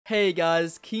Hey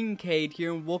guys, King Cade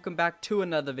here and welcome back to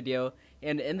another video.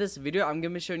 And in this video I'm going to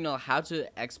be showing you how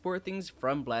to export things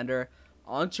from Blender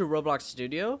onto Roblox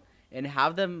Studio and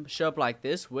have them show up like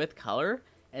this with color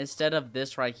instead of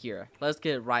this right here. Let's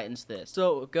get right into this.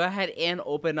 So go ahead and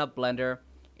open up Blender,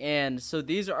 and so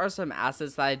these are some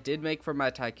assets that I did make for my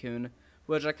Tycoon,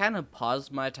 which I kind of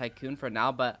paused my Tycoon for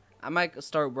now, but I might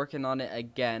start working on it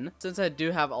again since I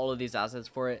do have all of these assets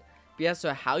for it. But yeah,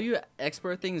 so how you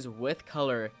export things with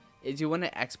color is you want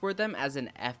to export them as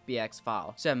an FBX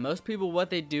file. So yeah, most people,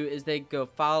 what they do is they go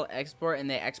file export and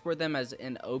they export them as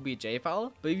an OBJ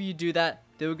file. But if you do that,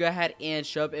 they will go ahead and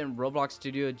show up in Roblox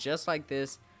Studio just like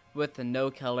this with no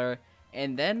color.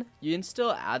 And then you can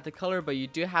still add the color, but you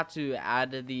do have to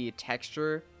add the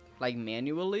texture like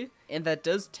manually, and that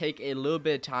does take a little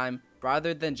bit of time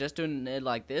rather than just doing it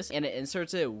like this, and it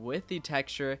inserts it with the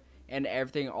texture and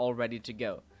everything all ready to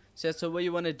go. So what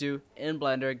you want to do in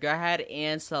Blender, go ahead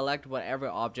and select whatever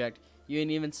object. You can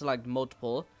even select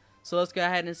multiple. So let's go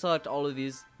ahead and select all of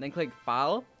these, then click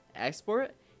File,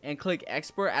 Export, and click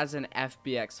Export as an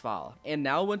FBX file. And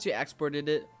now once you exported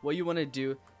it, what you want to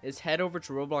do is head over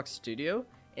to Roblox Studio.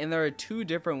 And there are two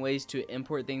different ways to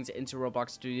import things into Roblox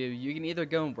Studio. You can either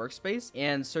go in Workspace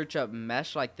and search up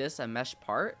mesh like this, a mesh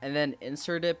part, and then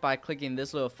insert it by clicking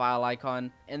this little file icon,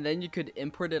 and then you could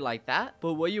import it like that.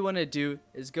 But what you want to do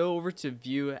is go over to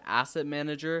View Asset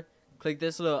Manager, click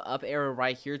this little up arrow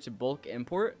right here to bulk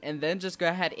import, and then just go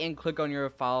ahead and click on your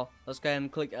file. Let's go ahead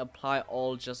and click Apply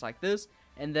All just like this,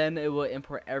 and then it will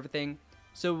import everything.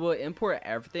 So it will import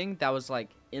everything that was like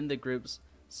in the groups.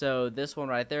 So this one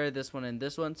right there, this one, and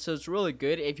this one. So it's really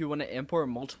good if you want to import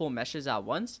multiple meshes at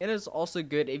once. And it's also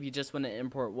good if you just want to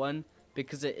import one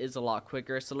because it is a lot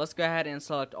quicker. So let's go ahead and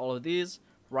select all of these,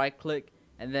 right click,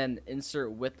 and then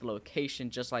insert with location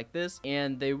just like this.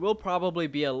 And they will probably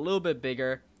be a little bit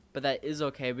bigger, but that is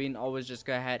okay. We can always just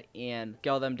go ahead and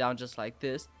scale them down just like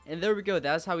this. And there we go.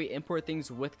 That's how we import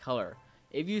things with color.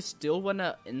 If you still want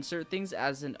to insert things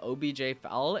as an OBJ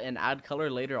file and add color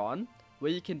later on,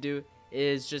 what you can do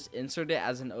is just insert it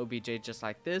as an OBJ just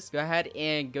like this. Go ahead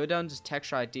and go down to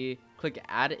texture ID, click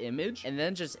add image, and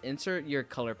then just insert your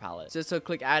color palette. So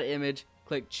click add image,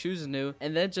 click choose new,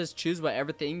 and then just choose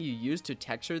whatever thing you use to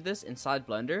texture this inside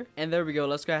Blender. And there we go.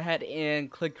 Let's go ahead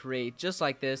and click create just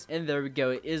like this, and there we go.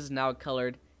 It is now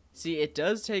colored. See, it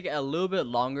does take a little bit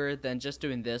longer than just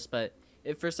doing this, but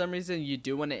if for some reason you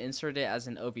do want to insert it as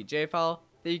an OBJ file,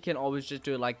 then you can always just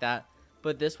do it like that.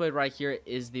 But this way right here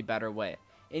is the better way.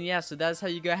 And yeah, so that's how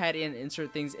you go ahead and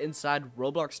insert things inside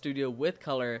Roblox Studio with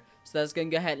color. So that's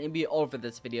going to go ahead and be all for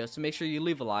this video. So make sure you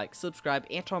leave a like, subscribe,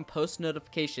 and turn on post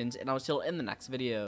notifications, and I'll see you in the next video.